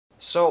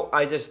So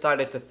I just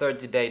started the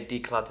 30-day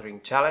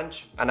decluttering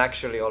challenge and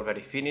actually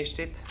already finished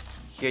it.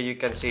 Here you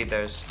can see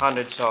there's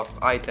hundreds of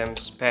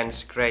items,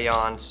 pens,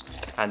 crayons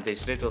and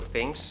these little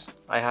things.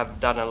 I have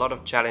done a lot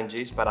of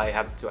challenges, but I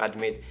have to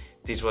admit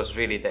this was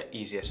really the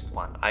easiest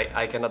one.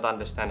 I cannot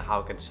understand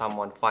how can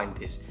someone find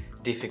this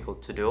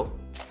difficult to do.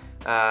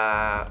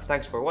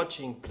 Thanks for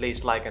watching,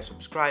 please like and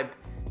subscribe.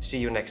 See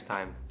you next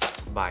time,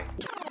 bye.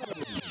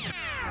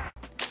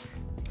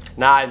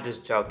 Nah, I'm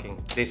just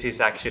joking. This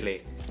is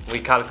actually, we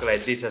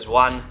calculate this as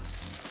one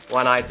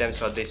item,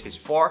 so this is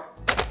 4.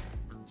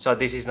 So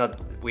this is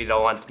not, we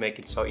don't want to make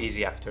it so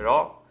easy after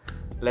all.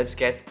 Let's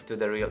get to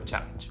the real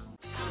challenge.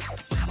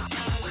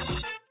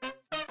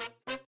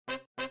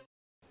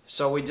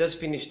 So we just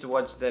finished to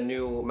watch the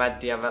new Matt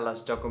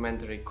Diavella's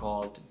documentary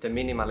called The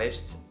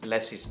Minimalists,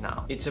 Less is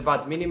Now. It's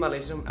about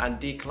minimalism and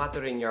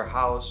decluttering your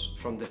house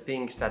from the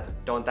things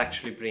that don't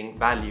actually bring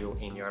value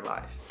in your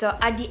life. So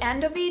at the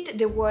end of it,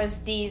 there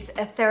was this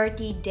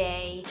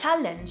 30-day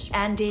challenge,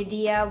 and the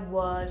idea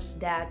was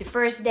that the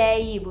first day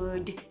you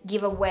would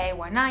give away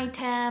 1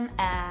 item,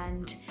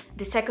 and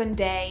the second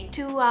day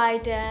 2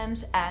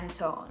 items, and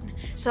so on.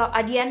 So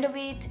at the end of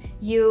it,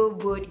 you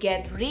would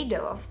get rid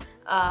of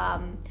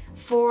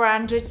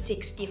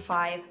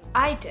 465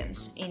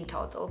 items in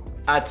total.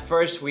 At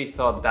first we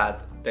thought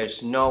that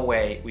there's no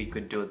way we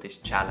could do this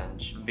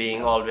challenge,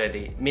 being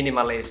already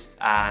minimalist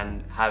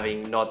and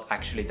having not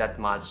actually that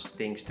much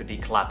things to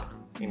declutter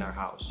in our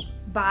house.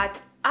 But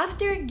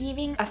after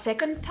giving a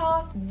second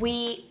thought,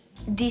 we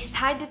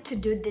decided to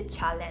do the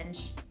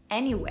challenge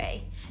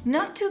anyway.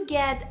 Not to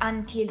get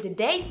until the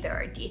day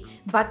 30,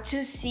 but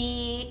to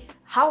see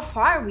how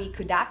far we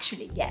could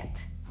actually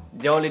get.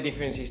 The only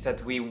difference is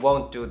that we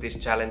won't do this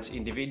challenge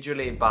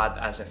individually, but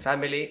as a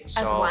family.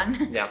 So, as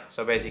one. Yeah,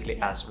 so basically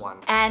as one.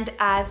 And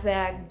as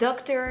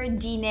Dr.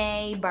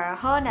 Dine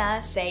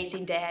Barahona says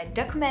in the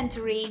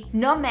documentary,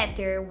 no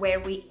matter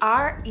where we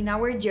are in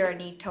our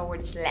journey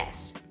towards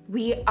less,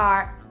 we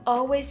are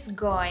always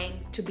going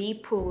to be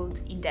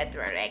pulled in that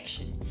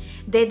direction.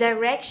 The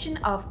direction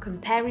of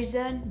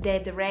comparison, the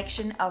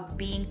direction of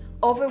being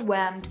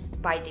overwhelmed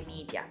by the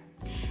media.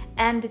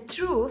 And the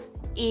truth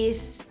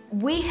is,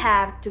 we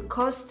have to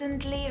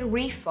constantly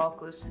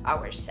refocus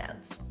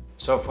ourselves.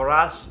 So for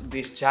us,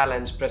 this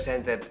challenge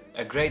presented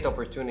a great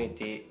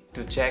opportunity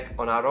to check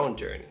on our own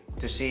journey,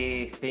 to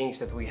see things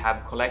that we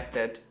have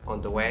collected on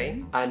the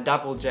way and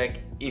double check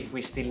if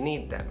we still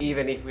need them,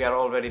 even if we are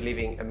already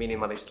living a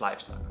minimalist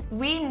lifestyle.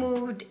 We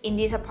moved in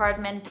this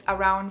apartment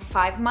around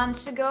 5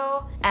 months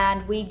ago,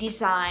 and we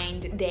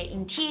designed the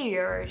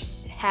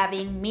interiors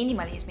having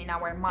minimalism in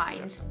our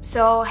minds,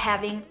 so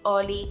having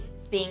only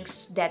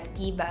things that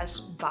give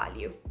us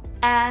value.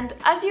 And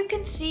as you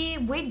can see,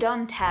 we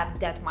don't have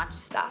that much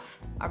stuff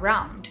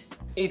around.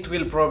 It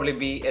will probably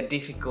be a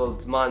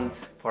difficult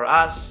month for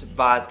us,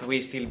 but we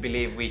still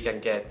believe we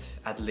can get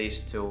at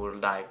least to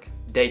like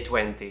day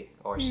 20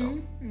 or so.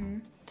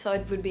 So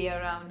it would be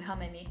around how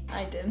many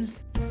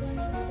items?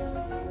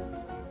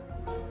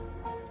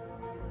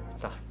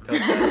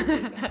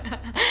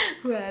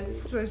 Well,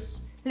 it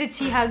was... Let's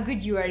see how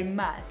good you are in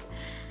math.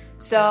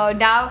 So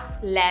now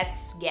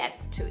let's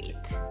get to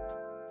it.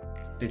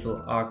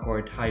 Little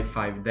awkward high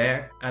five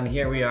there. And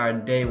here we are,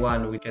 day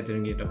 1 with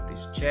getting rid of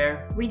this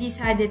chair. We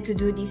decided to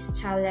do this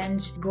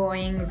challenge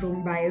going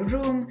room by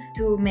room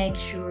to make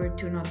sure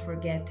to not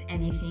forget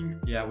anything.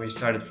 Yeah, we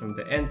started from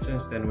the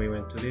entrance, then we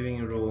went to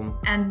living room.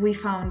 And we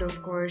found,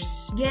 of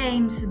course,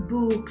 games,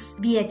 books,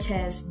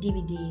 VHS,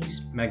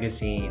 DVDs,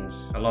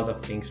 magazines, a lot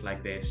of things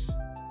like this.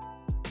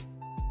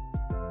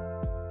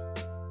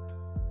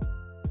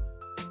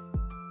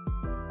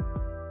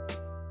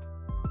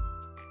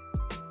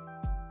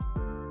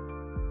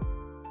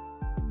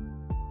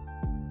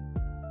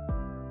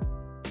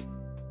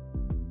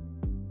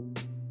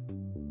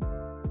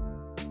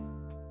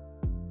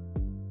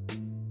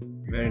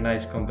 Very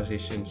nice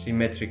composition,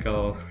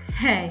 symmetrical.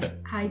 Hey,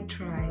 I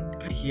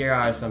tried. Here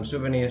are some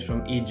souvenirs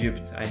from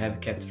Egypt I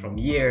have kept from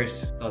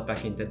years. Thought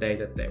back in the day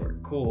that they were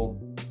cool.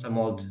 Some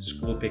old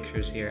school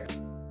pictures here.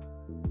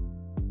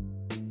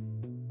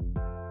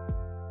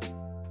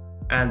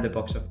 And the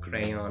box of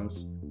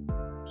crayons.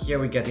 Here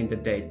we get into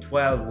day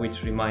 12,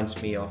 which reminds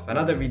me of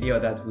another video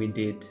that we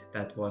did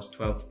that was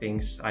 12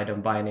 things I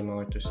don't buy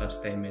anymore to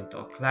sustain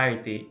mental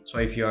clarity. So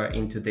if you're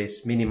into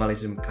this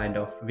minimalism kind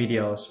of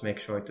videos, make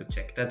sure to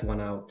check that one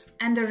out.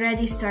 And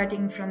already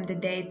starting from the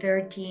day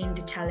 13,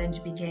 the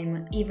challenge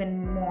became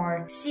even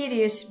more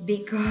serious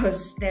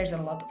because there's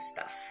a lot of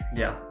stuff.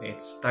 Yeah,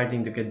 it's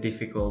starting to get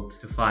difficult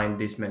to find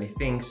this many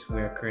things. We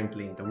are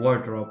currently in the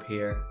wardrobe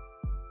here.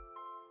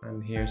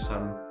 And here's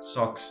some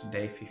socks,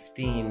 day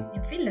 15.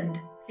 In Finland,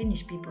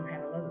 Finnish people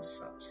have a lot of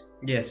socks.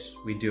 Yes,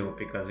 we do,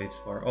 because it's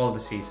for all the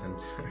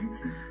seasons.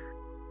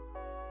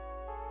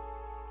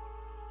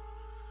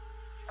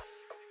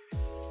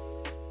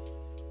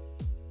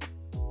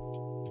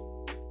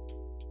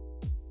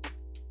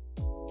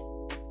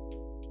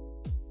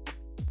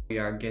 We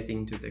are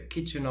getting to the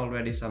kitchen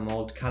already, some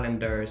old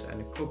calendars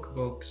and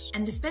cookbooks.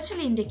 And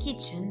especially in the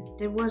kitchen,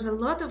 there was a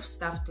lot of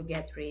stuff to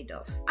get rid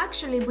of.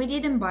 Actually, we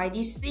didn't buy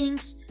these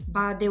things,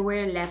 but they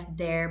were left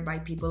there by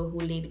people who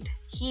lived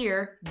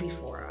here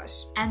before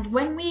us. And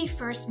when we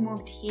first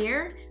moved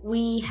here,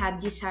 we had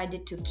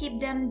decided to keep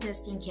them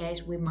just in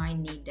case we might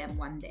need them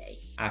one day.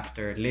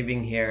 After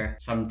living here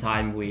some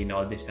time, we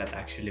noticed that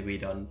actually we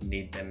don't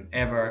need them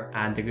ever.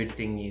 And the good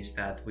thing is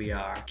that we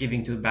are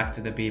giving back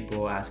to the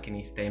people, asking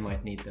if they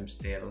might need them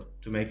still,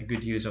 to make a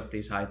good use of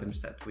these items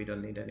that we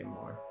don't need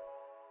anymore.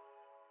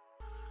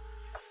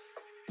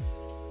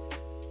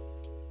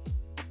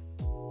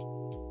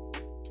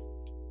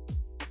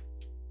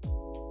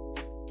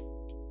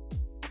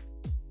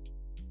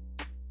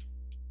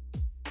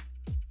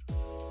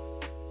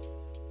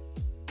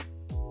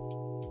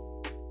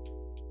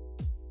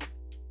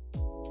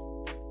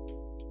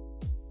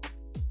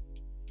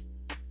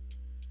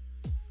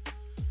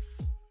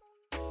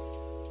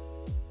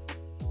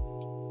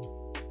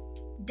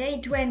 Day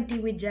 20,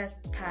 we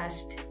just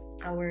passed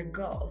our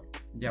goal.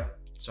 Yep,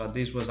 so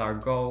this was our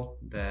goal,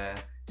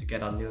 to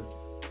get until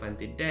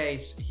 20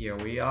 days. Here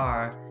we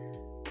are,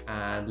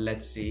 and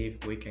let's see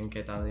if we can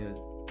get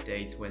until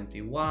day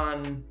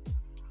 21.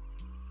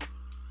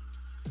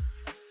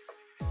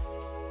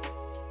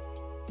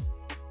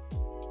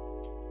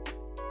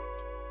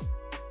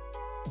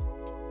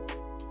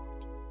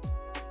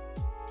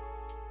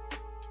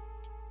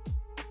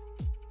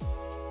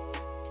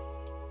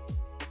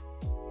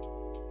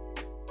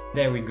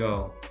 There we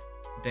go,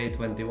 day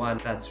 21,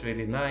 that's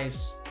really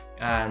nice,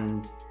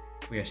 and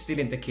we are still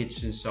in the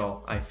kitchen,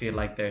 so I feel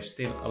like there's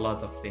still a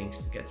lot of things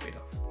to get rid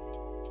of.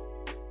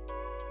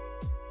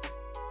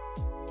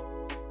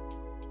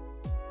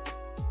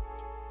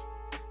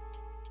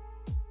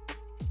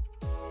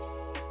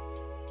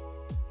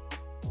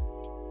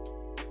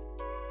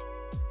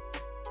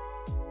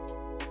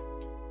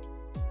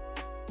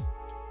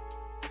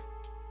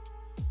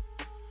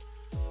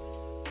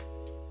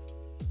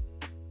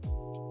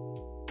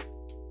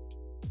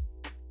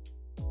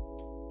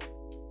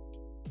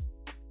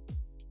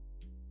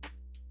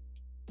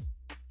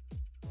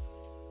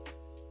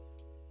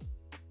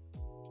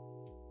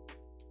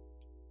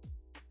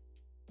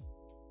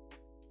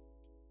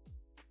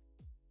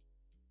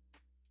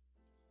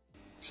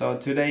 So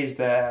today is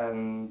the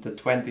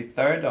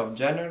 23rd of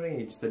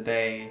January, it's the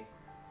day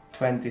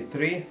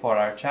 23 for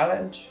our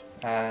challenge,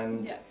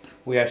 and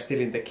we are still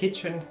in the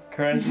kitchen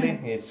currently.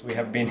 We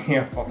have been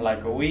here for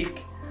like a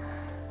week.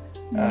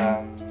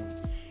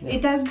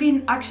 It has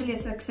been actually a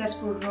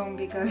successful room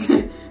because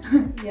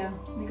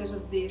because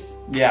of this.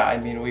 Yeah, I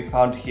mean, we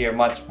found here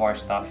much more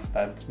stuff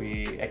that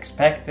we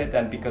expected,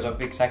 and because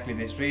of exactly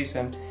this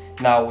reason,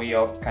 now we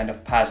are kind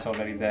of past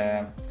already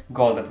the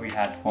goal that we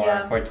had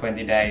for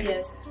 20 days.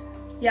 Yes.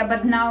 Yeah,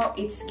 but now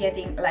it's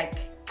getting like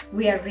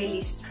we are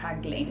really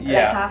struggling.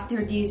 Yeah. Like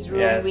after this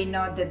room, we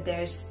know that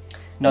there's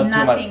not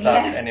too much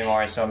stuff left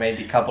anymore, so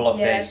maybe a couple of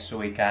days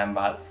we can,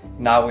 but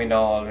now we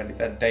know already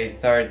that day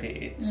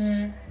 30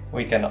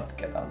 we cannot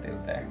get until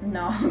there.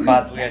 No.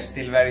 But we are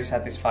still very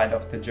satisfied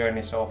of the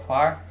journey so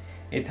far.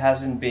 It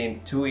hasn't been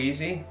too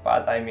easy,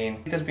 but I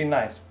mean, it has been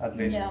nice, at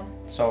least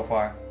so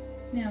far.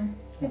 Yeah,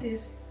 it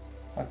is.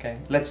 Okay,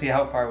 let's see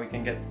how far we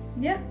can get.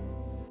 Yeah.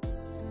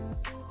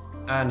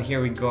 And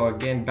here we go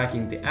again, back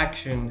in the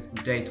action,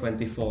 day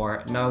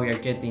 24. Now we are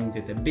getting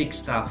to the big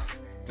stuff,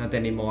 not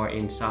anymore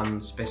in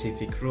some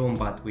specific room,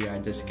 but we are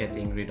just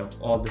getting rid of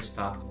all the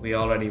stuff. We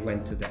already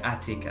went to the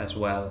attic as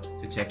well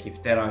to check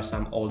if there are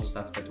some old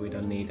stuff that we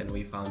don't need, and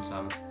we found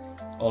some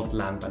old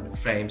lamp and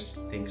frames,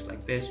 things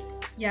like this.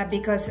 Yeah,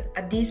 because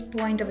at this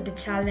point of the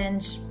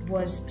challenge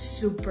was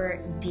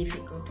super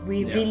difficult.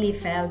 We really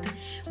felt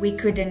we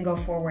couldn't go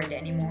forward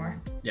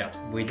anymore. Yeah,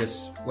 we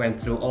just went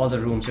through all the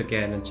rooms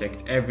again and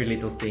checked every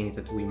little thing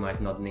that we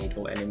might not need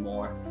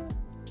anymore.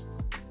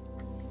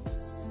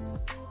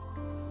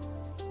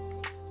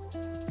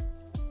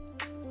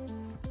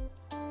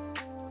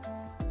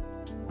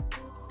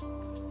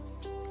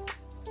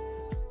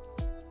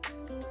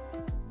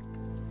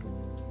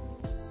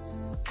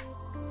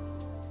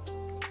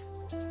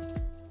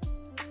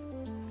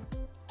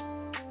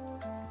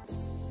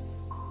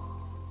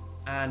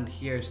 And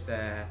here's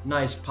the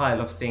nice pile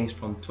of things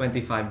from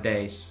 25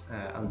 days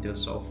until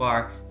so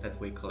far that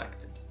we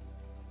collected.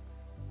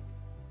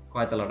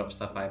 Quite a lot of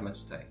stuff, I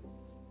must say.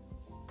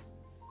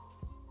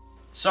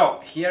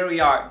 So here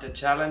we are, the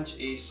challenge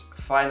is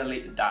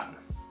finally done.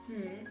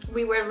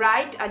 We were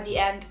right at the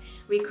end.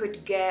 We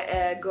could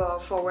go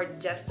forward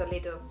just a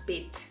little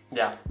bit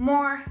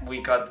more. We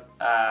got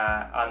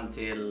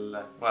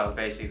until, well,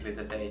 basically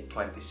the day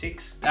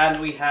 26. And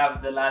we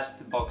have the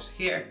last box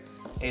here.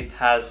 It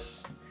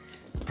has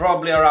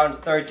probably around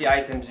 30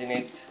 items in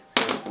it.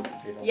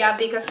 Yeah,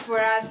 because for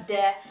us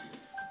the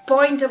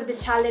point of the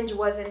challenge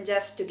wasn't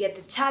just to get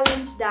the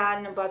challenge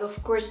done, but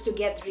of course to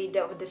get rid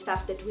of the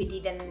stuff that we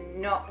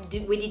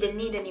didn't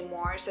need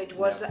anymore. So it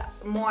was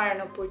more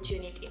an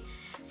opportunity.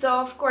 So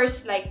of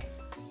course, like,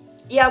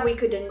 yeah, we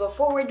couldn't go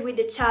forward with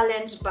the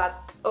challenge, but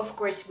of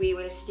course we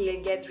will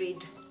still get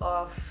rid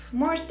of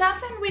more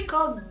stuff, and we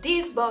call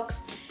this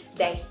box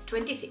day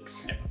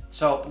 26. Yeah.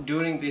 So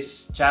during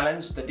this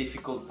challenge, the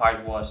difficult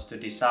part was to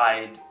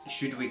decide,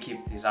 should we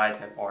keep this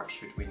item or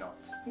should we not?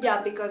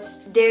 Yeah,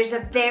 because there's a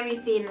very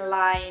thin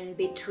line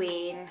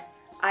between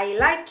I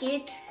like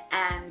it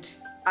and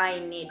I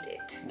need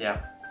it. Yeah.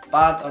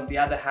 But on the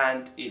other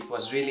hand, it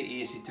was really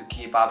easy to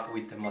keep up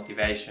with the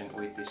motivation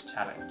with this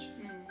challenge.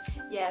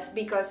 Yes,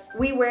 because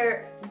we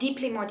were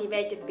deeply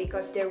motivated,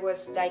 because there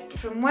was like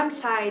from one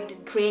side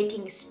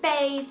creating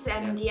space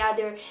and the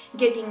other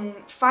getting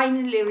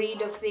finally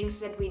rid of things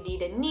that we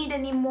didn't need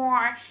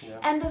anymore. Yeah.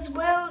 And as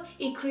well,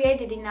 it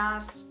created in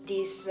us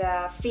this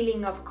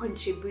feeling of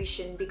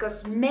contribution,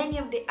 because many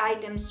of the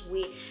items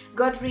we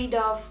got rid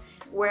of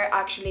were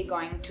actually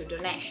going to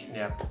donation.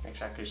 Yeah,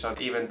 exactly. So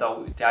even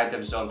though the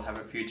items don't have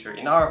a future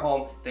in our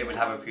home, they will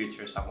have a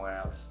future somewhere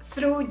else.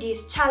 Through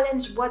this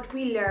challenge, what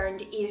we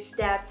learned is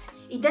that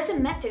it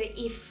doesn't matter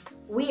if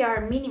we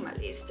are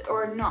minimalist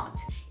or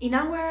not. In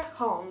our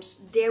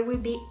homes, there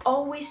will be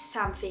always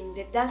something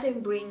that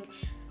doesn't bring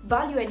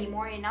value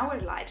anymore in our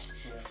lives.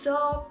 Yeah.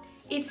 So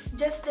it's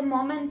just a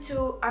moment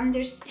to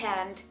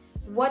understand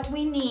what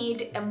we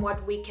need and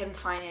what we can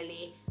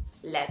finally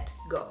let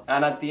go.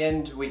 And at the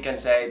end, we can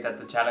say that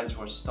the challenge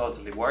was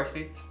totally worth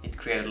it. It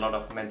created a lot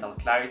of mental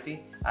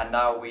clarity, and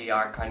now we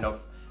are kind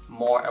of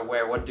more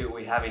aware, what do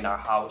we have in our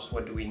house,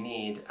 what do we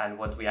need, and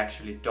what we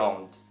actually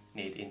don't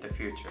need in the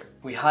future.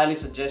 We highly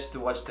suggest to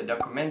watch the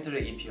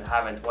documentary if you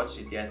haven't watched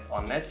it yet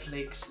on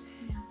Netflix.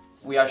 Yeah.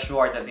 We are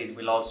sure that it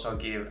will also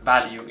give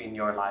value in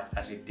your life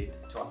as it did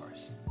to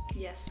ours.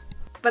 Yes.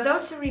 But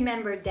also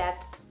remember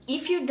that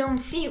if you don't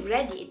feel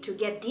ready to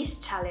get this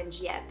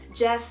challenge yet,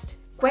 just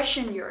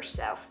question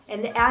yourself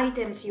and the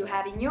items you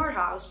have in your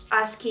house,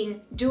 asking,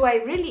 do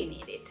I really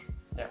need it?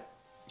 Yeah.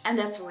 And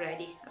that's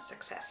already a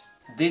success.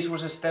 This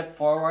was a step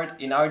forward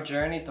in our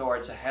journey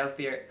towards a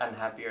healthier and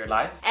happier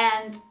life.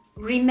 And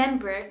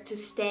remember to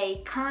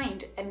stay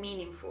kind and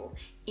meaningful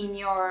in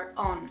your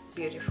own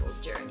beautiful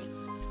journey.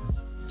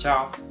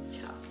 Ciao.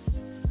 Ciao.